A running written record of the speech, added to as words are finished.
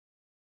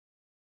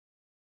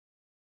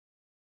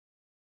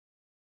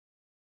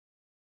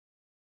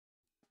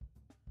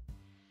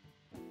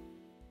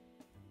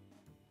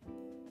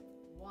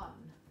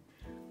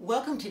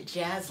Welcome to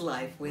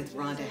Jazzlife with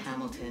Rhonda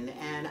Hamilton,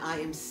 and I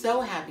am so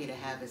happy to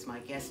have as my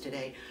guest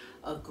today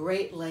a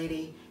great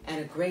lady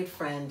and a great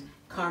friend,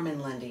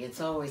 Carmen Lundy.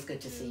 It's always good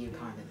to see you,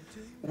 Carmen.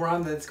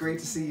 Rhonda, it's great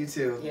to see you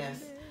too.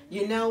 Yes.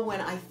 You know, when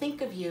I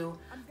think of you,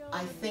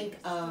 I think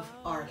of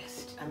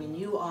artist. I mean,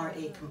 you are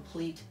a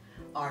complete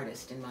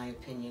artist, in my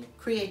opinion.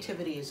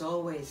 Creativity is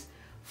always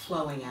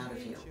flowing out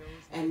of you.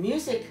 And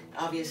music,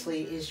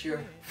 obviously, is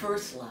your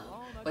first love.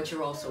 But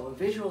you're also a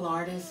visual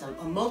artist, a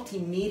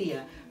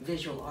multimedia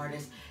visual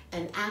artist,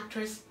 an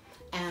actress,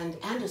 and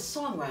a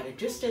songwriter.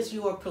 Just as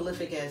you are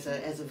prolific as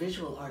a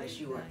visual artist,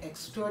 you are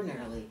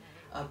extraordinarily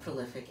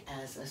prolific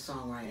as a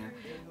songwriter.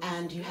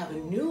 And you have a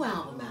new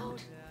album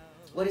out.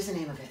 What is the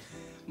name of it?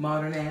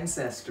 Modern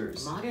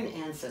Ancestors. Modern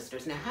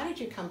Ancestors. Now, how did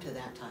you come to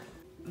that title?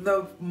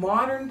 The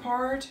modern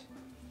part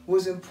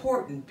was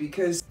important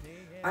because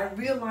I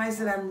realized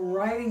that I'm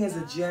writing as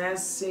a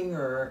jazz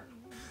singer.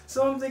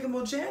 So I'm thinking,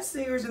 well, jazz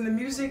singers and the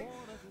music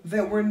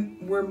that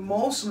we're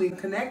mostly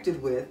connected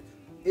with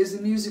is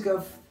the music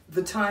of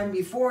the time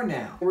before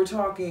now. We're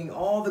talking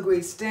all the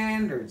great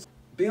standards,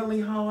 Billie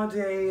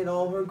Holiday and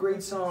all her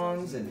great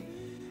songs and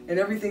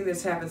everything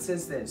that's happened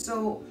since then.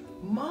 So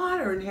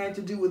modern had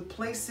to do with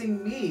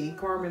placing me,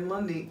 Carmen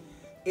Lundy,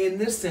 in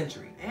this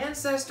century.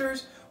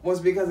 Ancestors was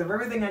because of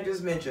everything I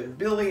just mentioned,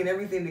 Billie and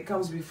everything that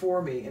comes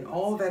before me and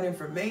all that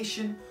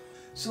information.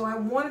 So I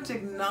wanted to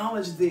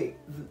acknowledge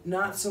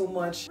not so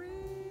much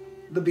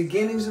the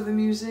beginnings of the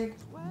music,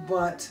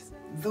 but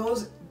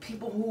those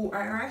people who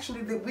are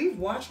actually that we've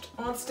watched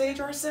on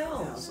stage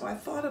ourselves. So I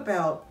thought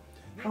about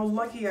how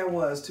lucky I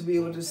was to be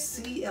able to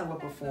see Ella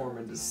perform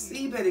and to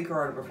see Betty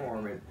Carter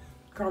perform and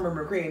Carmen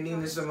McRae and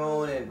Nina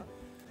Simone and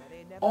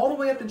all the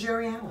way up to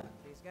Jerry Allen,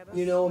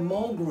 you know,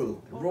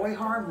 Mulgrew, Roy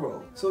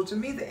Hargrove. So to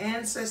me, the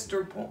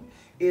ancestor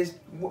is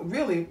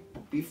really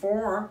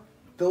before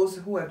those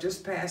who have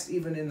just passed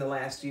even in the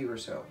last year or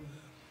so.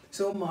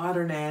 So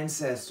modern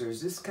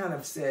ancestors, this kind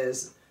of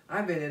says,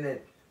 I've been in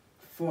it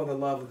for the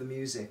love of the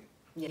music.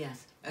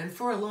 Yes, and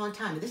for a long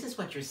time. This is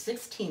what, your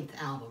 16th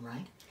album,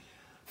 right?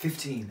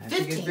 15.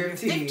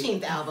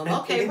 15th album.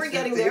 Okay, we're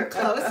getting there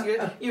close.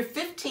 Your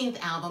 15th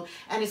album.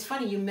 And it's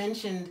funny, you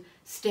mentioned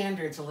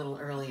standards a little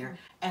earlier.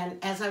 And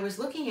as I was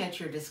looking at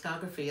your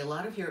discography, a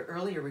lot of your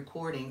earlier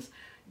recordings,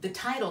 the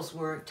titles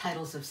were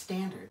titles of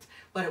standards.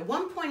 But at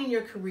one point in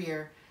your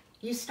career,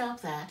 you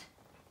stopped that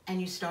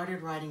and you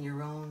started writing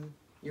your own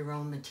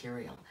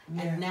material.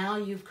 Yeah. And now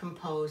you've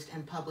composed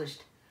and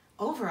published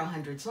over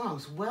 100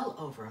 songs, well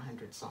over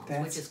 100 songs,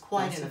 which is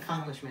quite an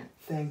accomplishment.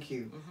 Thank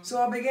you.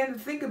 So I began to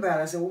think about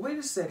it. I said, well, wait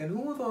a second,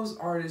 who are those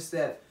artists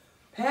that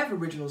have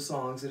original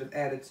songs that have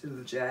added to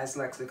the jazz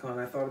lexicon?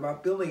 I thought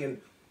about Billie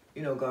and,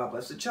 you know, God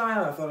Bless the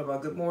Child. I thought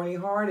about Good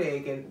Morning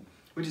Heartache, and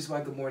which is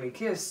why Good Morning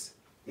Kiss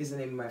is the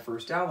name of my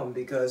first album,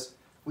 because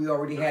we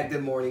already had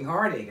Good Morning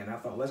Heartache, and I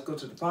thought, let's go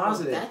to the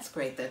positive. Well, that's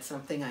great. That's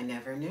something I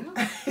never knew.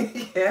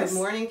 Yes. Good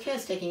Morning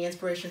Kiss, taking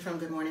inspiration from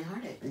Good Morning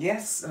Heartache.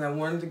 Yes, and I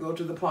wanted to go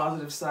to the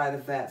positive side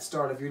of that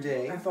start of your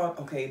day. I thought,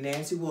 okay,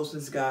 Nancy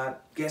Wilson's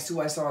got Guess Who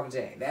I Saw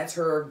Today. That's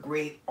her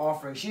great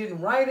offering. She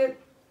didn't write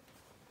it,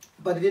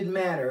 but it didn't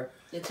matter.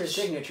 It's her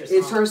signature song.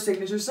 It's her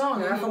signature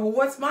song. And I thought, well,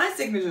 what's my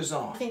signature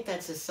song? I think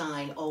that's a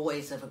sign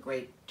always of a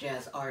great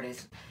jazz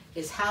artist,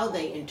 is how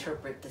they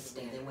interpret the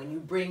standard. And when you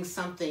bring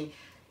something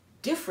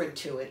different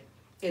to it,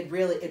 it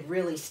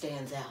really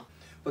stands out.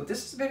 But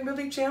this has been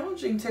really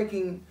challenging,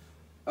 taking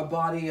a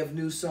body of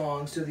new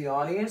songs to the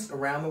audience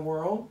around the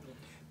world.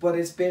 But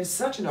it's been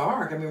such an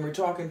arc. I mean, we're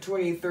talking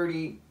 20,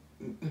 30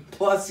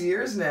 plus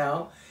years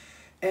now.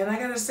 And I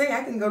gotta say,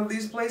 I can go to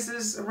these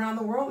places around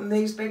the world and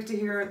they expect to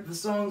hear the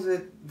songs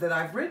that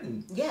I've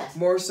written. Yes.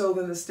 More so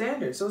than the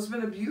standard. So it's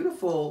been a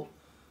beautiful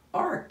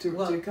arc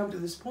to come to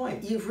this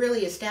point. You've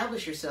really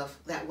established yourself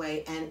that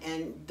way,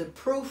 and the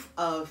proof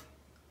of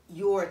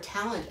your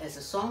talent as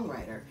a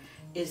songwriter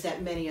is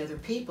that many other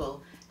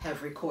people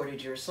have recorded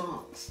your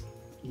songs.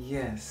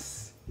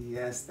 Yes,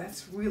 yes,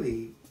 that's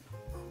really,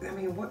 I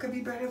mean, what could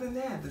be better than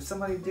that? That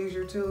somebody digs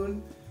your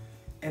tune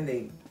and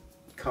they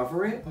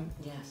cover it?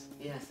 Yes,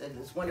 yes,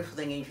 it's a wonderful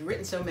thing. And you've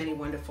written so many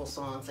wonderful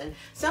songs, and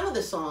some of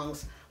the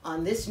songs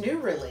on this new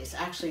release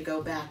actually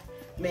go back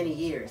many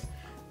years.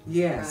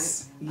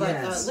 Yes, right?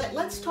 yes. But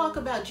let's talk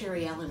about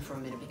Jerry Allen for a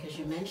minute, because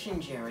you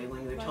mentioned Jerry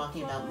when you were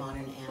talking about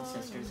Modern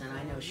Ancestors, and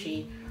I know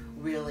she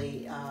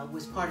really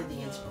was part of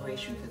the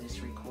inspiration for this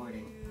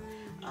recording.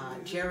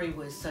 Jerry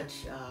was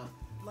such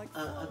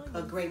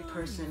a great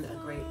person, a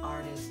great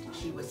artist.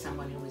 She was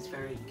someone who was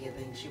very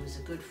giving. She was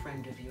a good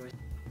friend of yours.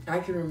 I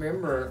can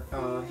remember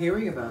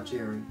hearing about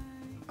Jerry.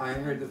 I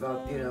heard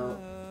about, you know,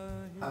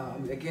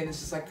 again, it's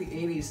just like the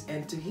 80s,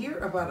 and to hear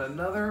about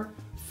another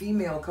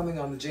female coming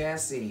on the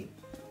jazz scene,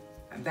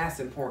 that's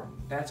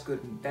important. That's good.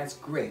 That's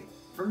great.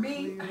 For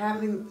me,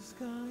 having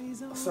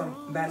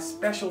that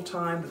special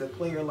time with a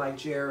player like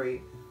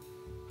Jerry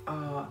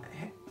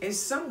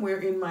is somewhere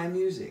in my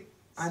music.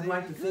 I'd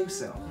like to think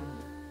so.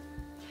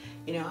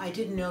 You know, I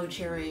didn't know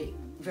Jerry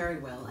very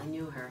well. I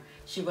knew her.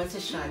 She was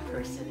a shy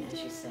person,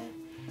 as you said.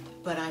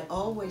 But I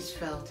always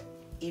felt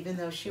even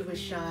though she was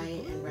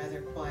shy and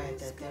rather quiet,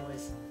 that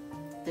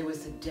there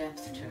was a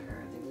depth to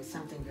her. There was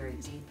something very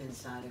deep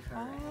inside of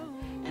her,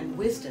 and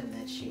wisdom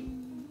that she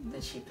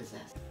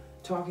possessed.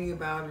 Talking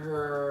about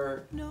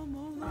her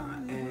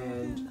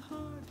and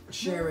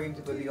sharing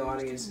with the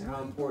audience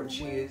how important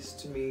she is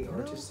to me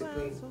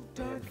artistically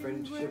and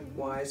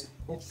friendship-wise.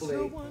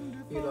 Hopefully,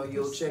 you know,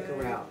 you'll check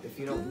her out. If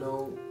you don't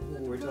know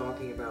who we're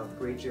talking about, the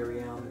great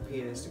Jerry Allen, the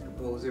pianist and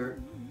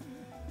composer,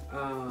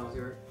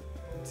 and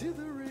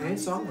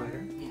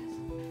songwriter. Yes.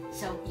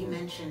 So you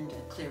mentioned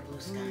Clear Blue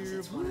Skies.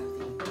 It's one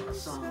of the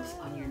songs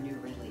on your new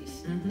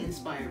release,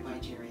 inspired by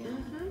Jerry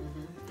Allen.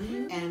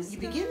 And you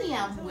begin the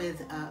album with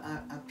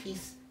a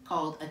piece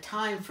called A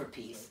Time for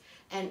Peace.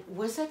 And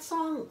was that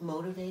song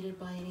motivated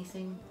by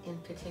anything in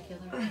particular?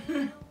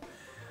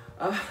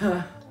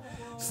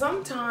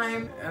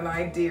 Sometimes an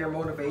idea or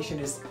motivation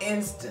is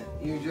instant.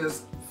 You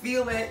just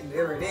feel it, and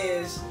there it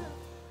is.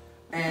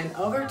 And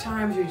other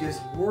times you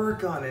just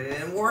work on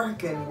it and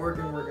work.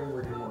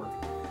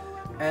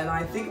 And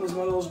I think it was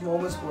one of those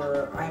moments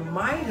where I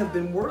might have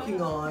been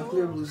working on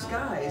Clear Blue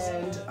Skies,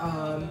 and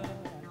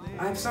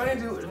I'm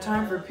starting to do A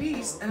Time for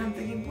Peace, and I'm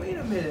thinking, wait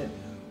a minute,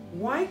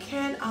 why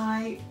can't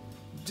I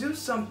do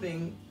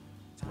something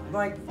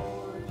like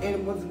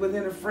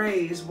within a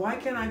phrase? Why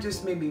can't I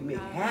just maybe make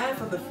half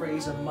of the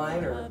phrase a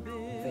minor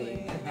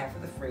thing and half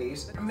of the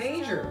phrase a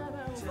major,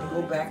 and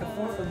go back and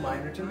forth from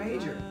minor to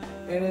major?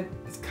 And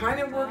it's kind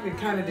of worked, it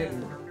kind of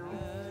didn't work.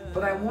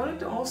 But I wanted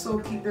to also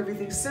keep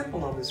everything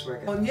simple on this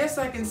record. And yes,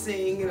 I can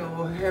sing, you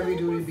know, heavy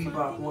duty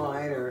bebop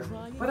line,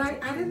 but I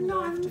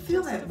didn't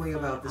feel that way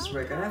about this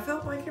record. I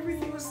felt like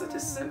everything was such a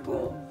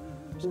simple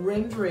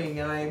rendering,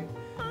 and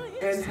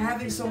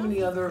having so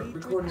many other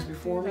recordings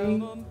before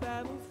me,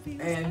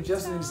 and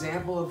just an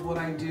example of what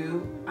I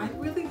do, I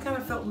really kind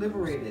of felt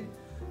liberated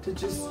to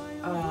just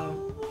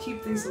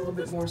keep things a little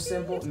bit more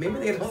simple. Maybe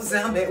they don't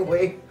sound that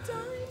way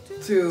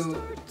to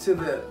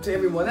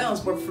everyone else,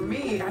 but for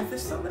me, I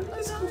just thought, let me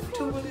just go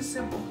to a really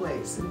simple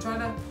place and try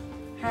to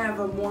have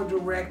a more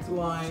direct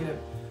line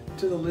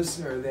to the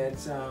listener that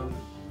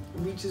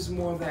reaches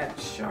more of that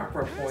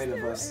sharper point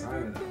of us. I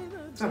don't know,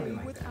 something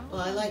like that.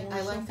 Well,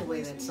 I like the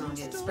way that song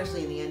is,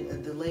 especially in the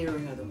end, the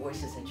layering of the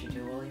voices that you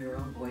do, all your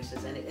own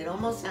voices, and it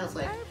almost sounds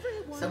like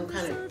some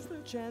kind of,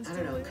 I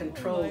don't know,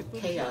 controlled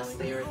chaos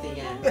there at the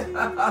end. You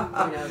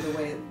know,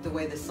 the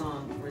way the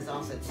song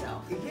resolves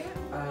itself.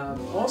 Yeah.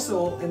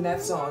 Also, in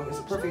that song is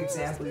a perfect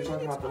example. You're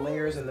talking about the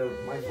layers and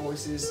my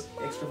voices,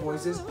 extra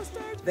voices.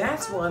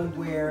 That's one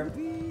where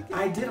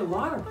I did a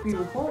lot of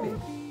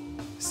pre-recording.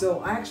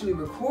 So I actually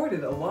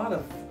recorded a lot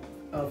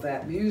of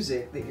that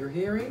music that you're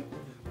hearing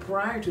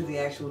prior to the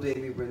actual day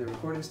we were in the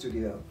recording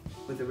studio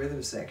with the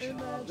rhythm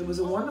section. It was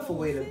a wonderful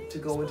way to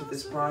go into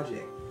this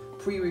project.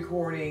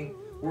 Pre-recording,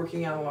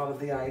 working out a lot of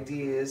the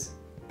ideas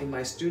in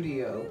my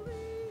studio,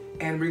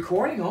 and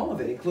recording all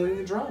of it, including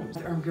the drums.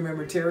 I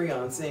remember Terry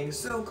on saying,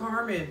 "So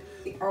Carmen,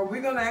 are we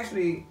gonna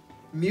actually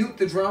mute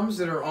the drums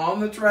that are on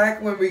the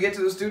track when we get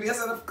to the studio?" I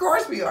said, "Of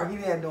course we are." He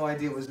had no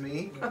idea it was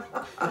me.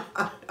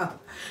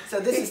 So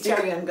this is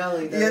Terry on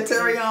Gully. Yeah,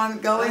 Terry on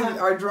Gully,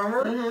 our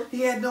drummer.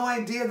 He had no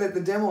idea that the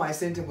demo I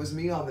sent him was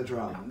me on the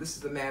drum. This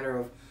is the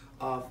matter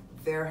of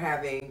their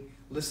having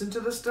listened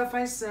to the stuff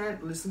I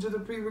sent, listened to the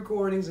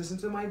pre-recordings, listened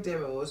to my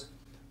demos,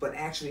 but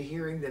actually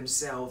hearing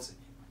themselves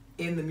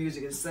in the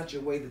music in such a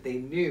way that they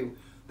knew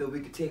that we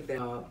could take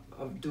that,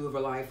 do a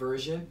live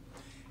version,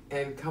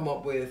 and come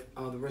up with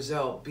the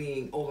result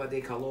being Ola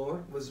de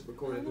Calor was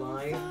recorded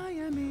live.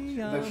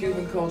 The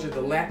Cuban culture,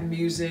 the Latin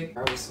music,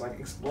 I was like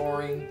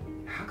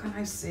exploring, how can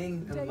I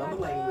sing in another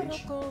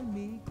language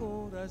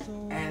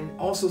and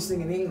also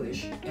sing in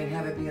English and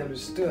have it be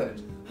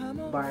understood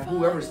by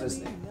whoever's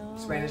listening,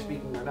 Spanish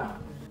speaking or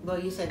not. Well,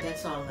 you said that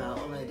song,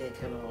 Ola de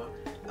Calor,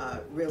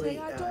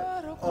 really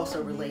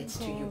also relates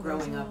to you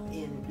growing up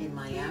in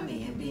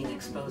Miami and being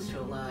exposed to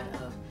a lot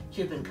of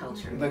Cuban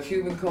culture. The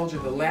Cuban culture,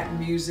 the Latin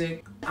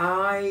music.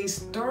 I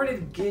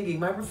started gigging.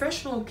 My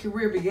professional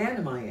career began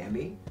in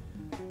Miami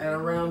at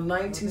around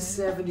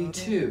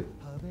 1972.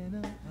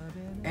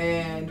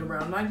 And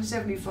around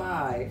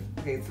 1975,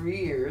 okay, 3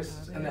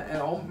 years, and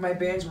all my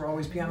bands were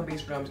always piano,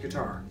 bass, drums,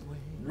 guitar.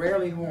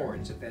 Rarely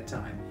horns at that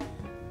time.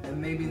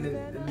 And maybe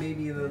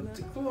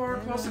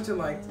closer to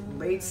like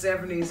late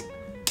 70s,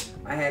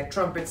 I had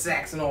trumpet,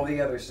 sax, and all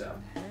the other stuff.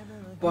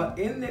 But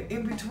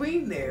in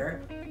between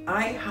there,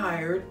 I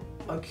hired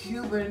a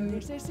Cuban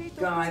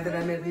guy that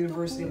I met at the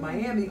University of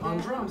Miami on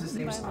drums. His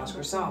name is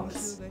Oscar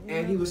Salas.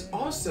 And he was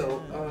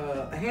also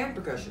a hand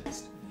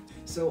percussionist.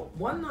 So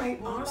one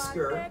night,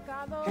 Oscar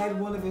had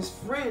one of his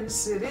friends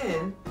sit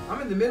in.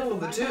 I'm in the middle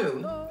of the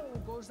tune,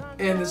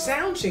 and the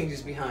sound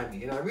changes behind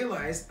me. And I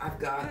realized I've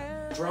got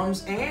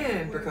drums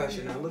and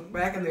percussion. I look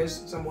back and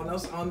there's someone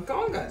else on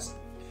congas.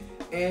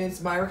 And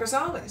it's Myra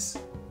Casales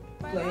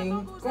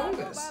playing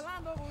congas.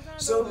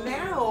 So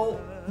now,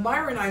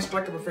 Myra and I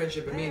struck up a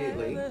friendship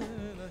immediately.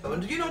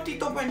 Do you know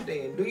Tito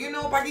Puente? Do you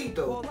know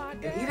Paquito?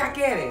 And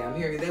Iraquere, I'm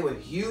hearing they were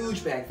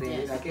huge back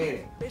then,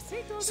 Iraquere.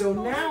 So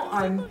now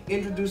I'm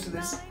introduced to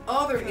this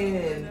other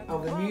end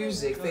of the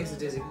music, thanks to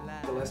Dizzy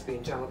Gillespie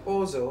and John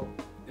Pozo,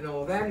 and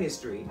all that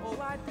history,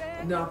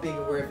 not being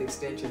aware of the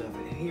extension of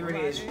it. And here it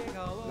is,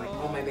 like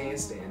on my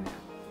bandstand now.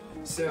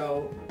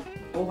 So,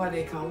 Ola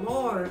de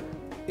Calor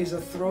is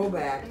a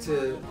throwback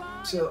to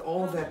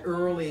all of that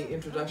early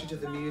introduction to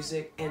the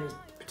music, and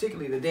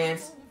particularly the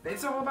dance.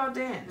 It's all about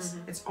dance.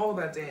 It's all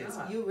about dance.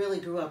 You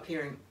really grew up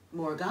hearing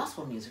more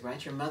gospel music,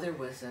 right? Your mother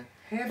was a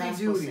heavy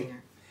gospel duty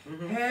singer.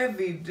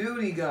 heavy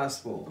duty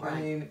gospel. Right.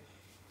 I mean,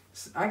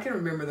 I can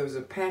remember there was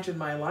a patch in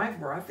my life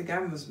where I think I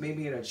was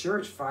maybe in a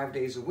church 5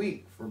 days a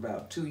week for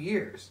about 2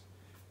 years.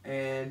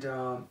 And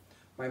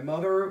my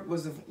mother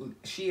was,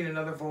 she and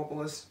another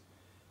vocalist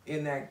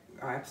in that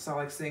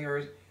apostolic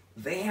singers,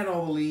 they had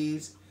all the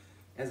leads.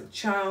 As a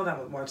child, I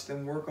would watch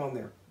them work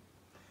on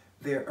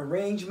their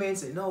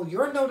arrangements, and no,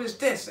 your note is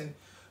this, and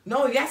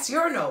no, that's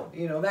your note,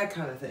 you know, that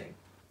kind of thing.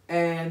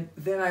 And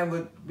then I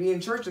would be in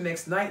church the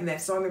next night, and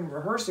that song they were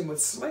rehearsing would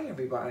slay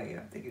everybody. And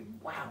I'm thinking,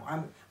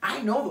 wow,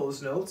 I know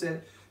those notes,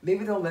 and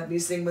maybe they'll let me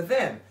sing with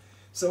them.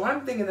 So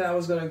I'm thinking that I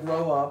was going to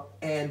grow up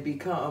and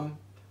become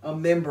a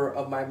member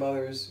of my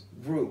mother's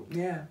group.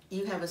 Yeah.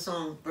 You have a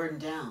song, Burden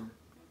Down,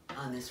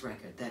 on this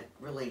record that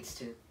relates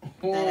to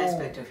that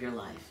aspect of your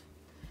life.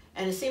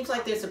 And it seems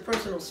like there's a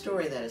personal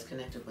story that is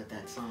connected with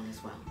that song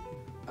as well.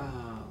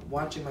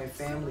 Watching my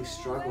family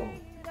struggle.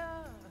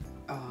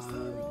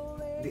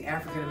 The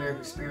African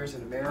American experience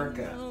in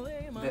America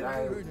that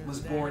I was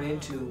born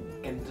into,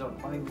 and I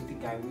don't even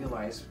think I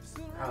realized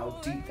how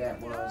deep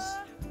that was.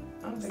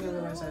 I don't think I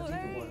realized how deep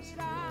it was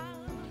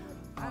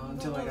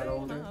until I got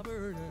older.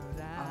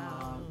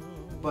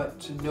 But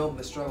to know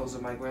the struggles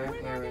of my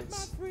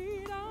grandparents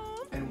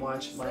and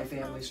watch my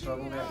family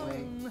struggle that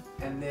way,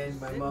 and then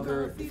my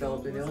mother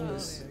developed an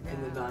illness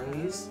in the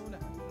 90s,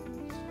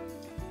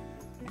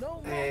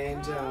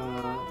 and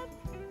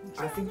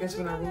I think that's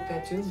when I wrote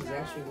that tune. It was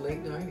actually the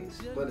late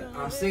 90s, but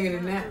I'm singing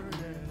it now.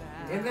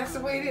 And that's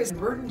the way it is.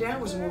 Burden Down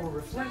was more of a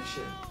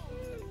reflection.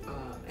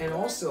 And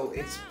also,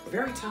 it's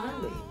very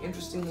timely,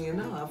 interestingly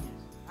enough.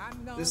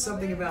 There's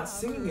something about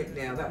singing it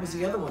now. That was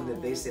the other one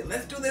that they said,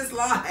 let's do this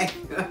live.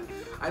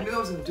 I knew I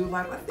was going to do it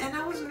live, and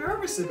I was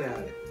nervous about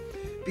it.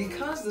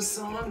 Because the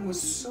song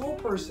was so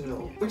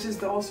personal, which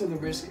is also the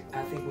risk,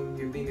 I think, when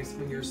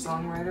you're a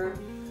songwriter.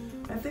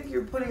 I think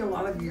you're putting a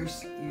lot of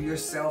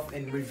yourself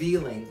and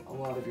revealing a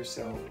lot of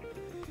yourself.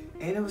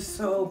 And it was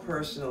so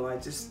personal.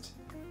 It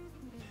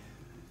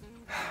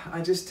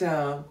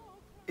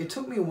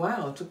took me a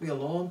while. It took me a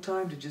long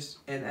time to just,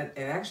 and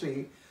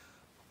actually,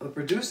 the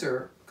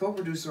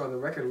co-producer on the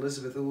record,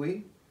 Elizabeth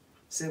Uwe,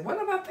 said,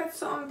 what about that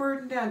song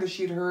Burden Down? Because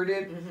she'd heard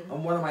it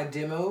on one of my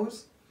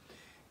demos.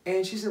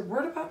 And she said,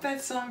 what about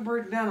that song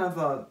Burden Down? I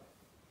thought,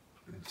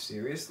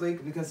 seriously?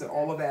 Because of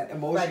all of that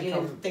emotion. Right, you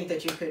didn't think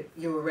that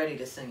you were ready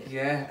to sing it.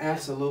 Yeah,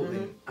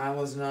 absolutely. I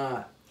was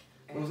not.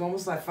 It was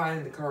almost like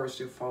finding the courage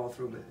to follow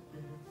through with it.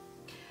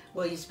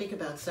 Well, you speak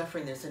about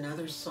suffering. There's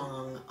another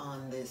song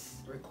on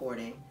this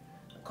recording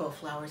called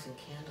Flowers and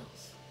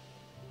Candles.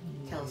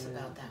 Tell us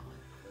about that one.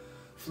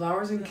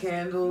 Flowers and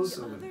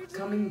Candles,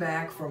 coming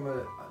back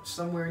from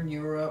somewhere in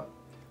Europe,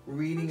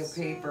 reading a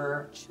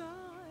paper,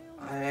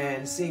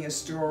 and seeing a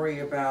story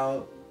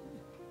about,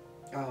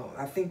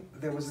 I think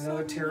there was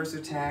another terrorist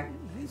attack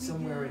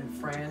somewhere in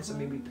France, or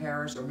maybe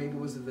Paris, or maybe it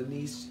was the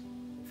Venice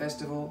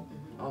Festival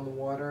on the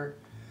water.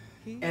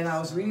 And I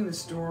was reading the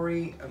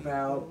story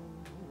about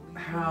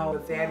how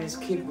Thaddeus'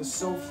 kid was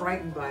so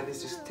frightened by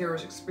this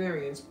terrorist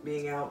experience,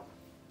 being out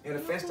at a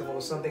festival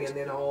or something, and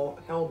then all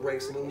hell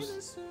breaks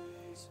loose.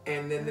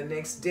 And then the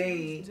next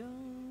day,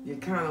 you're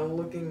kind of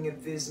looking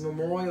at these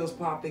memorials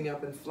popping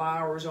up and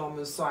flowers on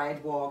the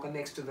sidewalk and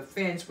next to the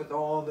fence with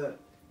all the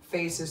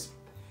faces,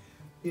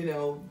 you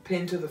know,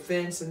 pinned to the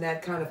fence and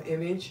that kind of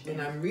image.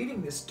 And I'm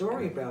reading this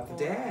story about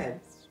the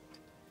dad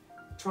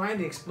trying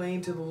to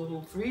explain to the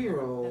little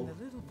 3-year-old,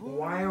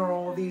 why are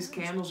all these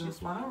candles and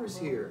flowers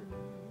here?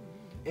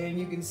 And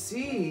you can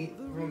see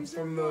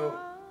from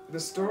the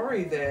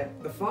story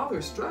that the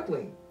father's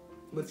struggling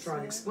with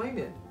trying to explain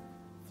it.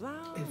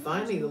 And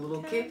finally the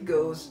little kid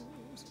goes,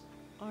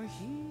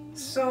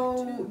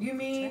 so you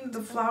mean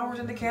the flowers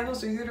and the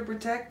candles are here to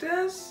protect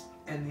us?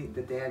 And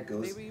the dad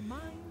goes,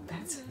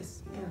 that's it,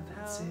 yeah,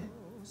 that's it.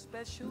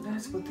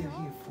 That's what they're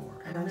here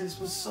for. And I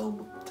just was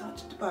so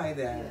touched by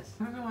that. Yes.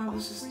 I don't know, I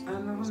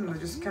don't know,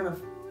 just kind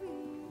of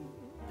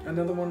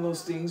another one of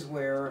those things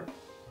where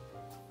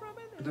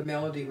the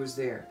melody was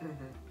there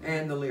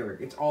and the lyric.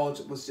 It all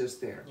was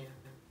just there. Yeah.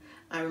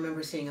 I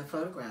remember seeing a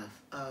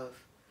photograph of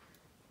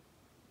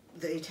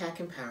the attack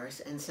in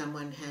Paris, and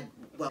someone had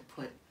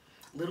put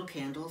little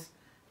candles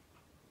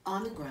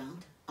on the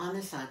ground, on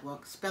the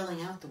sidewalk,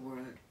 spelling out the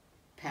word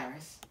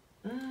Paris.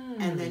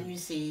 And then you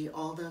see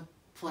all the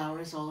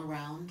flowers all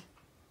around,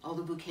 all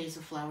the bouquets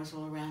of flowers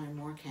all around, and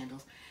more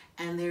candles.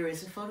 And there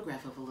is a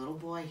photograph of a little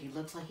boy. He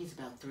looks like he's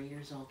about 3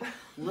 years old,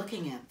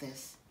 looking at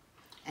this.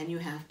 And you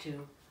have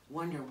to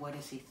wonder, what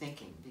is he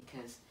thinking?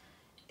 Because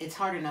it's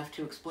hard enough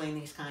to explain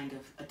these kind of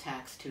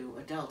attacks to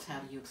adults. How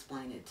do you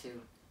explain it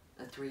to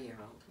a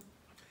 3-year-old?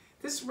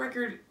 This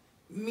record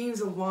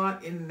means a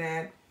lot in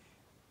that,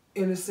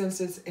 in a sense,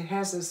 it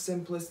has a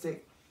simplistic,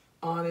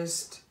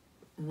 honest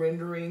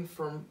rendering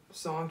from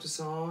song to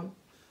song,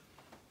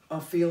 a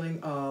feeling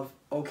of,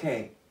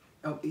 okay,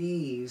 of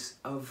ease,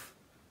 of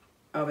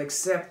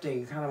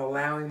accepting, kind of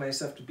allowing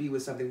myself to be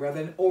with something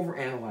rather than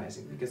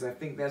overanalyzing, because I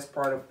think that's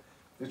part of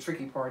the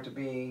tricky part to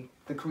being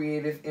the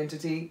creative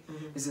entity,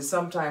 is that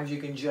sometimes you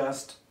can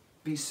just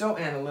be so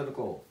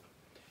analytical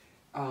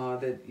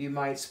that you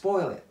might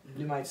spoil it.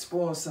 You might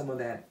spoil some of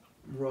that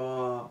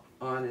raw,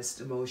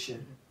 honest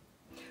emotion.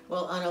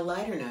 Well, on a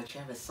lighter note,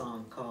 you have a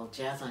song called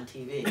 "Jazz on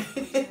TV."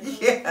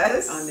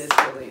 Yes. On this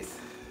release,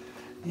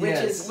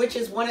 Yes. which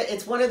is one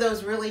of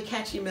those really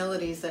catchy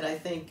melodies that I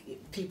think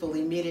people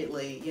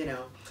immediately,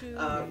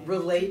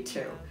 relate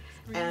to.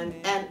 And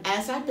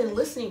as I've been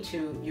listening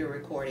to your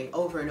recording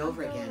over and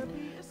over again,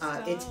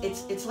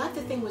 it's like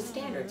the thing with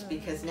standards,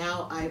 because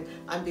now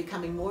I'm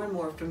becoming more and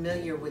more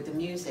familiar with the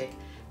music.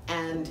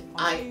 And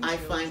I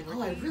find,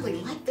 oh, I really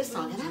like this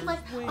song, and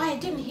I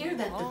didn't hear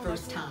that the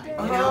first time,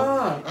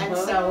 And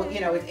so,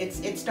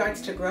 it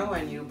starts to grow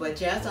on you. But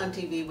Jazz on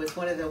TV was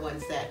one of the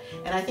ones that,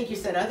 and I think you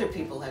said other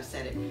people have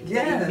said it,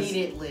 that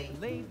immediately,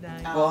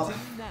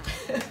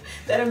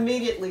 that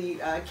immediately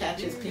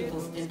catches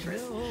people's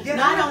interest. Yeah.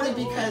 Not only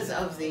because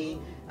of the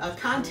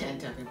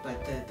content of it,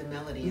 but the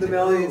melody. The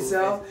melody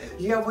itself.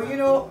 Yeah,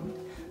 well,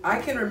 I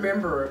can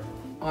remember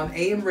on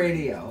AM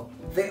radio,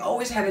 they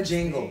always had a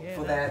jingle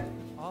for that.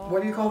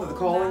 What do you call it? The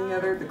calling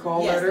letter? The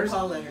call letters? Yes, the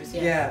call letters,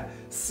 yes. Yeah.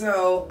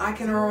 So I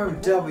can remember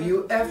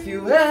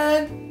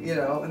WFUN,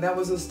 and that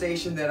was a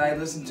station that I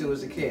listened to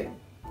as a kid.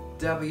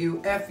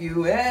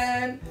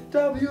 WFUN,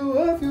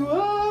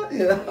 WFUN,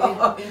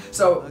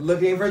 So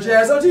looking for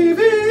Jazz on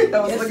TV. I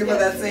was looking for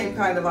that same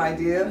kind of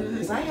idea.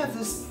 Because I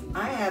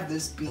have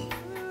this beat,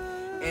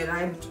 and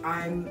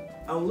I'm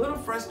a little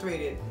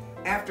frustrated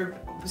after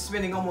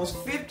spending almost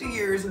 50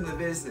 years in the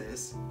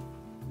business,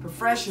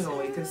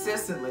 professionally,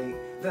 consistently,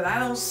 that I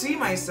don't see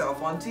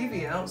myself on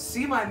TV. I don't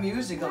see my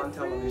music on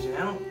television.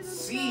 I don't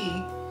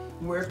see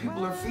where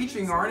people are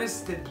featuring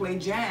artists that play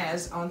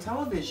jazz on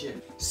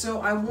television. So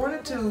I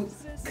wanted to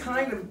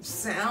kind of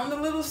sound a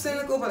little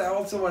cynical, but I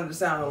also wanted to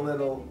sound a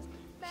little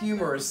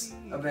humorous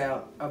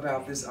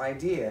about this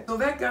idea. So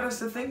that got us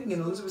to thinking,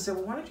 and Elizabeth said,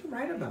 well, why don't you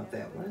write about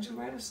that? Why don't you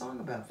write a song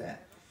about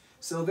that?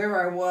 So there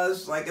I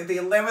was, like at the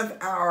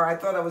 11th hour, I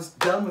thought I was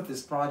done with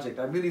this project.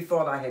 I really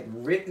thought I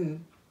had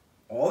written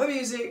all the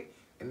music,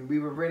 and we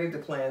were ready to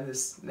plan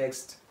this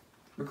next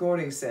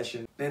recording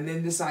session. And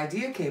then this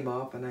idea came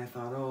up, and I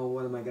thought, oh,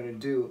 what am I going to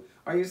do?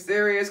 Are you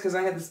serious? Because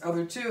I had this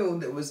other tune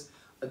that was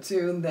a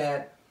tune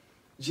that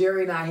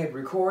Jerry and I had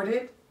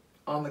recorded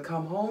on the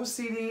Come Home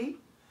CD.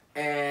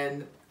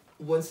 And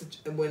when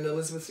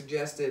Elizabeth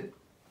suggested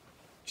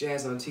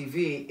Jazz on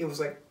TV, it was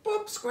like,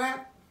 boop,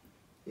 scrap.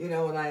 And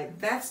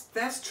that's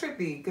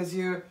trippy, because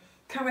you're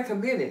kind of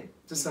committed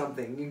to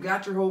something. You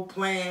got your whole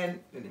plan,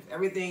 and if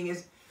everything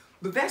is...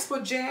 But that's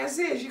what jazz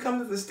is. You come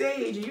to the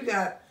stage and you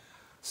got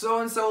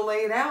so-and-so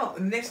laid out.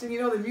 And the next thing you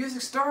know, the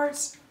music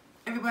starts,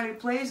 everybody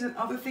plays, and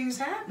other things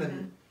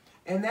happen.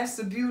 And that's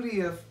the beauty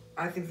of,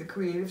 I think, the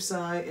creative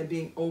side, and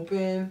being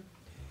open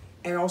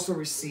and also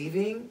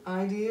receiving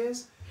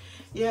ideas.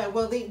 Yeah,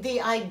 well, the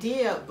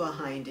idea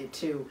behind it,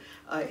 too,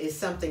 is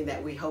something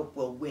that we hope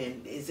will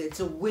win.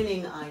 It's a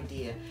winning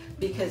idea,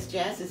 because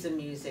jazz is a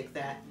music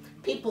that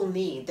people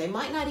need. They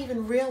might not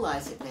even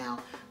realize it now,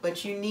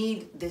 but you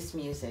need this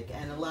music,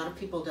 and a lot of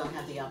people don't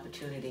have the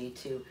opportunity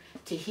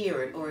to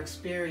hear it or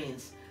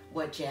experience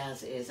what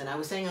jazz is. And I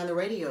was saying on the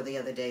radio the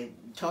other day,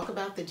 talk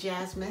about the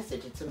jazz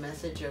message. It's a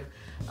message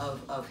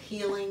of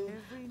healing,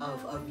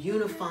 of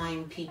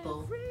unifying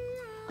people,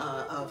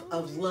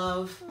 of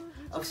love,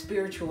 of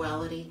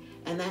spirituality,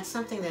 and that's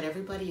something that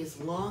everybody is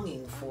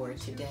longing for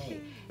today.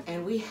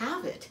 And we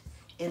have it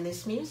in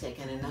this music,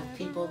 and enough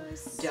people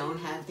don't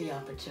have the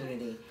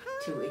opportunity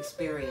to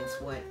experience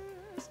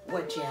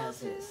what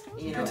jazz is,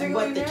 and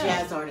what the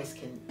jazz artist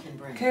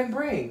can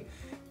bring.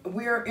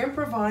 We are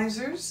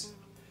improvisers.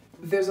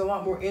 There's a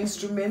lot more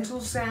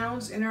instrumental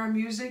sounds in our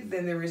music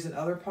than there is in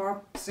other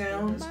pop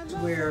sounds.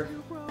 We're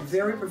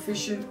very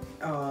proficient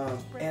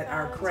at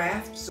our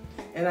crafts.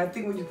 And I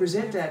think when you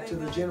present that to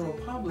the general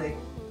public,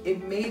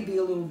 it may be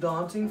a little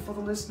daunting for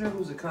the listener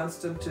who's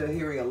accustomed to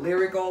hearing a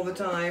lyric all the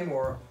time,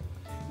 or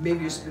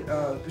maybe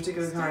a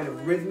particular kind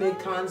of rhythmic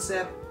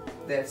concept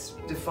that's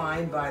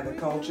defined by the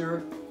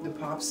culture, the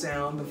pop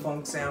sound, the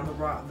funk sound, the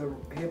rock, the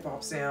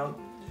hip-hop sound.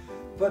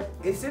 But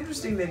it's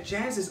interesting that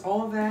jazz is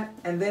all of that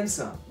and then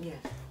some. Yeah.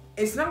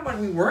 It's not like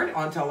we weren't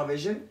on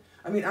television.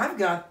 I mean, I've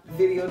got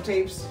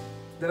videotapes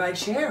that I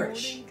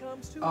cherish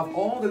of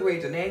all the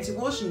great, the Nancy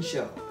Wilson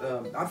show.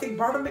 I think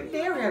Barbara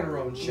McNair had her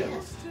own show.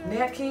 Yes.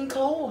 Nat King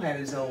Cole had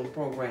his own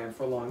program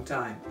for a long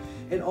time.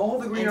 And all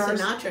the great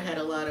artists. And Sinatra had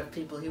a lot of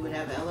people. He would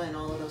have Ella and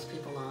all of those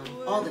people on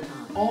all the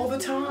time. All the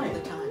time. All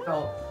the time.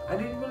 Well, I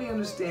didn't really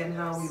understand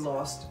how he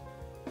lost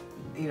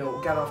you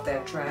know, got off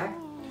that track.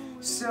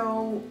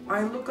 So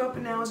I look up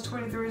and now it's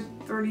 20,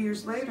 30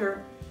 years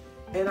later,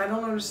 and I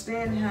don't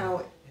understand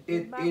how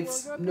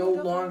it's no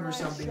longer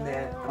something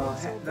that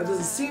that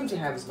doesn't seem to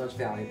have as much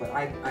value, but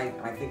I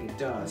think it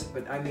does.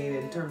 But I mean,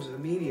 in terms of the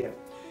media.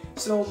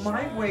 So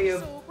my way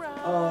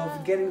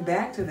of getting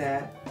back to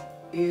that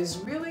is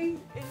really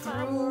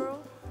through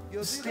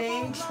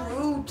staying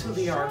true to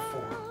the art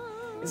form.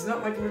 It's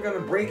not like we're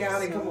going to break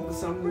out and come up with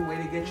some new way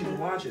to get you to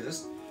watch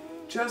us.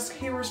 Just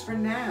hear us for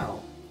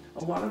now.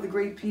 A lot of the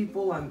great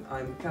people, I'm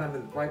kind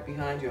of right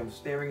behind you. I'm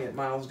staring at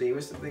Miles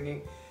Davis and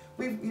thinking,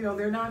 you know,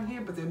 they're not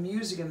here, but their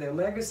music and their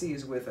legacy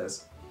is with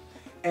us.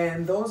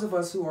 And those of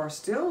us who are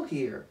still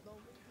here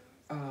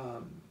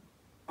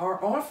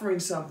are offering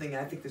something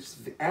I think that's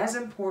as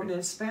important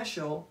and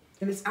special,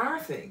 and it's our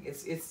thing.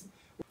 It's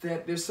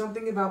that there's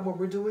something about what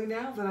we're doing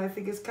now that I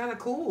think is kind of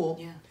cool.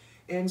 Yeah.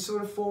 And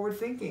sort of forward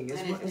thinking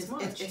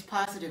it's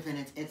positive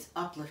and it's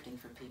uplifting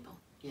for people.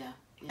 Yeah.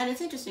 And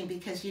it's interesting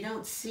because you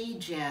don't see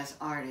jazz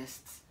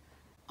artists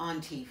on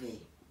TV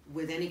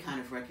with any kind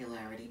of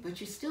regularity, but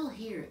you still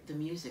hear the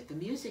music. The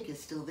music is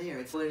still there.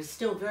 It's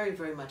still very,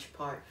 very much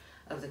part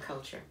of the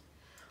culture.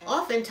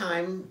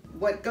 Oftentimes,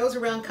 what goes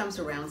around comes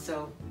around,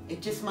 so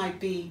it just might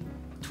be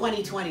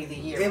 2020 the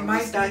year when we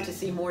start to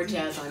see more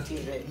jazz on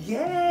TV.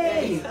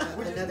 Yay!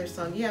 Another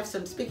song. You have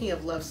some, speaking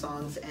of love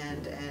songs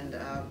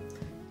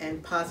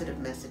and positive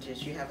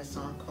messages, you have a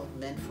song called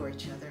Meant for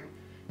Each Other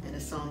and a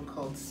song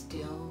called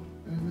Still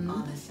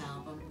on this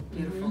album.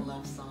 Beautiful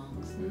love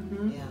songs.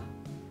 Yeah.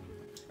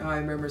 I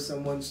remember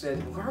someone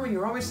said, Carmen,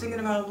 you're always singing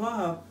about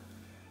love.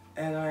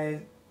 And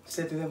I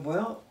said to them,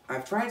 well,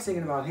 I've tried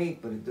singing about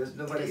hate, but it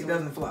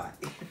doesn't fly.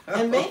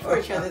 And Made for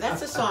Each Other,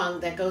 that's a song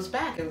that goes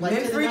back like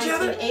to the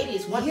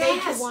 1980s. What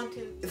made you want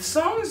to? The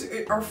songs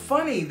are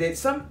funny.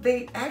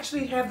 They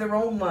actually have their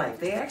own life.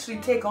 They actually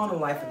take on a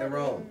life of their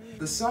own.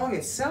 The song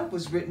itself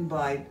was written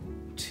by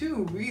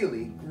two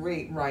really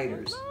great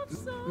writers,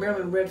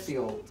 Marilyn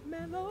Redfield,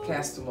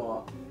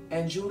 Castelaw,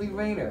 and Julie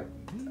Rayner.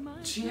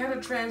 She had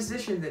a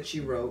transition that she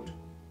wrote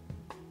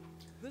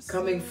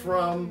coming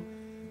from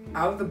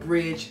out of the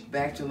bridge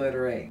back to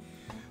letter A.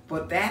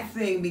 But that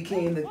thing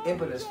became the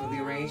impetus for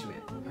the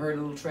arrangement, her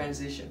little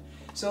transition.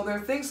 So there are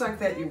things like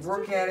that. You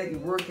work at it, you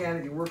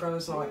work on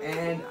the song,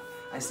 and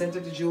I sent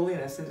it to Julie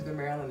and I sent it to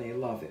Marilyn, and they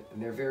love it.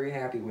 And they're very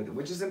happy with it,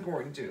 which is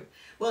important too.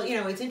 Well, you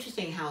know, it's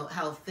interesting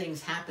how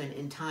things happen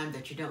in time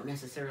that you don't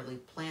necessarily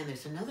plan.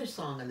 There's another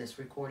song on this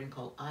recording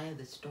called Eye of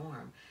the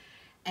Storm.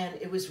 And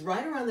it was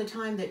right around the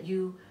time that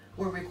you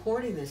were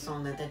recording this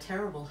song that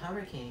terrible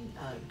hurricane,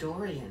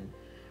 Dorian,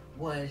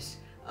 was,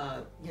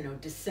 you know,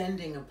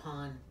 descending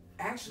upon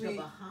the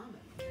Bahamas.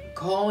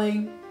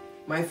 Calling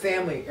my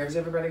family. Is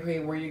everybody okay?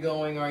 Where are you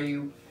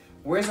going?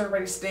 Where's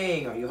everybody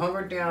staying? Are you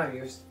hunkered down?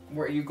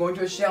 Are you going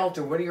to a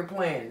shelter? What are your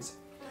plans?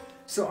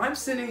 So I'm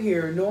sitting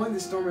here knowing the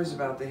storm is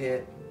about to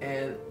hit,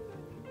 and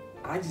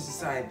I just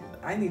decided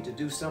I need to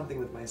do something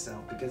with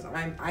myself because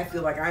I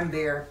feel like I'm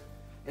there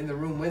in the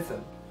room with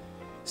them.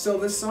 So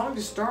this song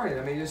just started.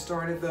 I mean, it just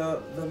started,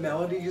 the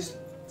melody just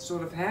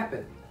sort of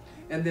happened.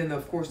 And then,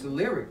 of course, the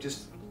lyric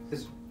just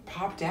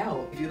popped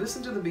out. If you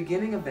listen to the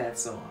beginning of that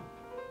song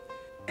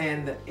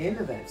and the end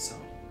of that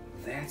song,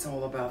 that's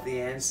all about the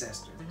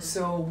ancestors.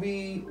 So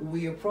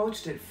we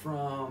approached it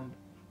from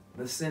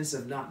the sense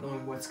of not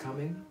knowing what's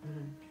coming,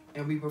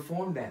 and we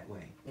performed that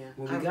way. Yeah.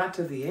 When we got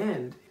to the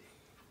end,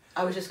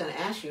 I was just going to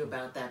ask you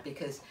about that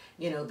because,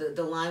 you know,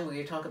 the line where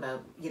you talk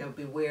about, you know,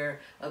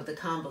 beware of the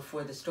calm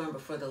before the storm,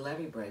 before the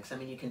levee breaks. I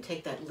mean, you can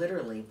take that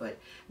literally, but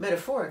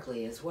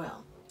metaphorically as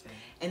well.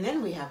 And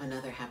then we have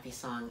another happy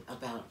song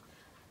about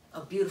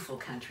a beautiful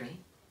country,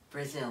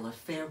 Brazil, a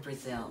fair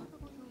Brazil.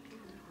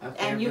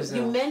 And you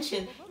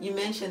mentioned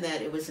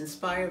that it was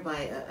inspired by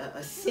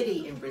a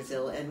city in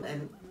Brazil,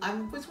 and I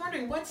was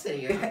wondering what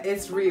city you're in.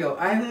 It's Rio.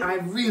 I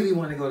really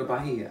want to go to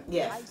Bahia.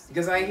 Yes.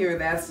 Because I hear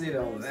that's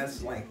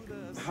like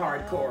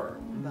hardcore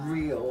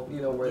Rio,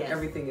 you know, where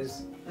everything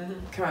is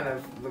kind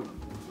of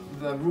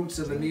the roots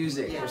of the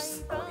music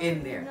are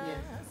in there.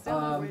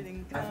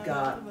 I've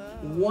got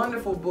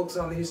wonderful books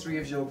on the history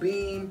of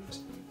Jobim,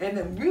 and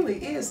it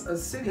really is a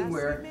city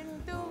where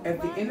at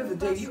the end of the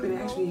day, you can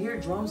actually hear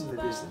drums in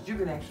the distance. You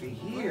can actually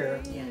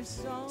hear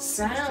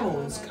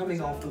sounds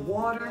coming off the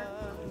water,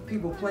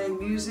 people playing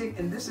music,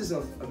 and this is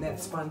that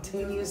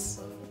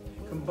spontaneous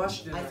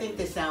combustion. I think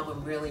this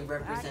album really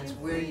represents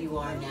where you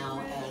are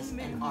now as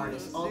an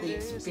artist, all the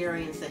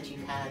experience that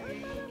you've had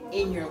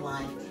in your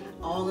life,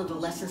 all of the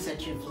lessons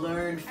that you've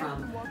learned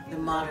from the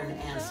modern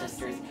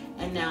ancestors,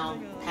 and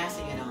now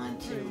passing it on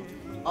to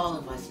all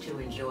of us to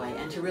enjoy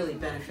and to really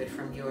benefit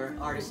from your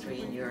artistry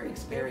and your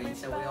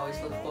experience. So we always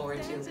look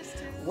forward to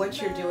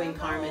what you're doing,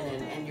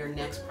 Carmen, and your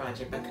next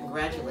project. But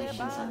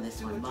congratulations on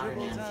this one,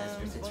 Modern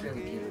Ancestors. It's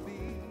really beautiful.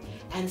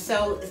 And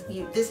so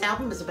this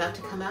album is about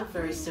to come out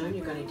very soon.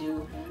 You're going to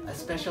do a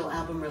special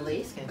album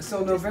release.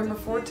 So November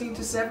 14th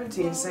to 17th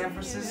in San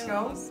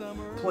Francisco,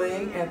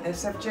 playing at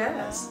SF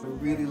Jazz.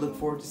 We really look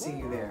forward to seeing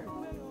you there.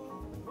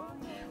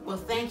 Well,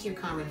 thank you,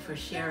 Carmen, for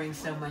sharing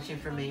so much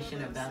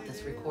information about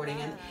this recording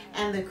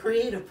and the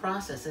creative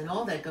process and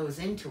all that goes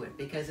into it,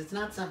 because it's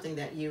not something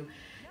that you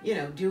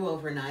know, do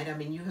overnight. I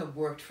mean, you have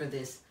worked for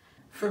this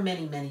for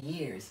many, many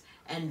years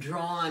and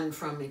drawn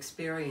from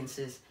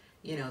experiences,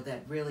 you know,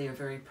 that really are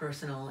very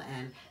personal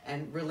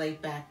and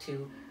relate back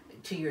to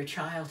your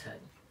childhood.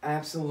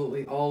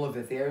 Absolutely, all of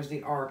it. There's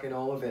the arc and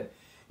all of it.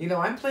 You know,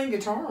 I'm playing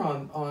guitar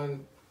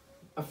on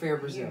Affair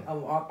Brazil.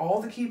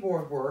 All the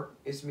keyboard work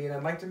is me, and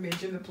I'd like to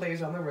mention the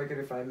players on the record,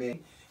 if I may.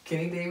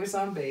 Kenny Davis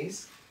on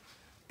bass,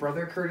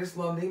 brother Curtis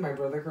Lundy, my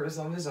brother Curtis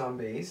Lundy is on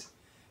bass.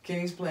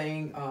 Kenny's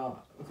playing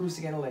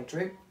acoustic and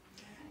electric.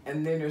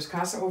 And then there's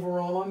Casa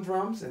Overall on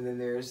drums, and then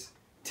there's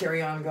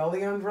Terry on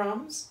Gully on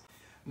drums.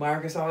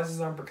 Myra Gonzalez is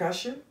on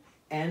percussion,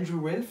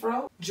 Andrew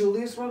Renfro,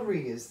 Julius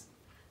Rodriguez.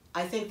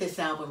 I think this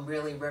album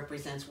really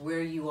represents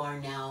where you are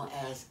now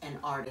as an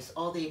artist,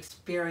 all the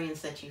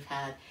experience that you've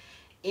had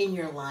in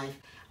your life,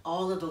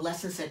 all of the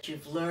lessons that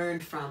you've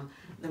learned from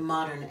the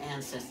modern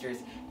ancestors,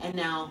 and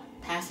now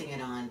passing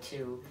it on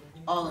to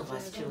all of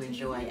us to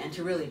enjoy and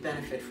to really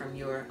benefit from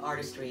your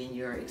artistry and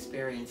your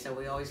experience. So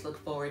we always look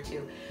forward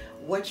to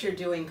what you're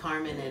doing,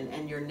 Carmen,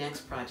 and your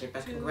next project.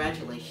 But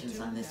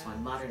congratulations on this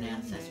one, Modern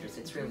Ancestors.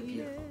 It's really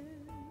beautiful.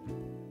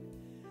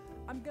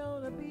 I'm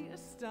gonna be a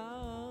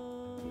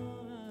star.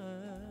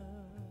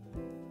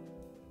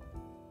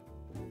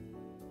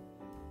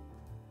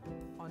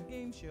 On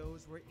game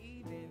shows where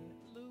even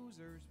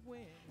losers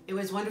win. It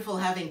was wonderful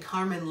having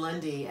Carmen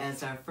Lundy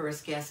as our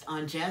first guest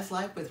on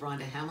Jazzlife with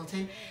Rhonda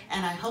Hamilton,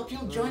 and I hope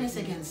you'll join us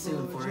again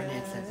soon for our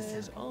next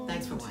episode.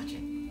 Thanks for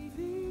watching.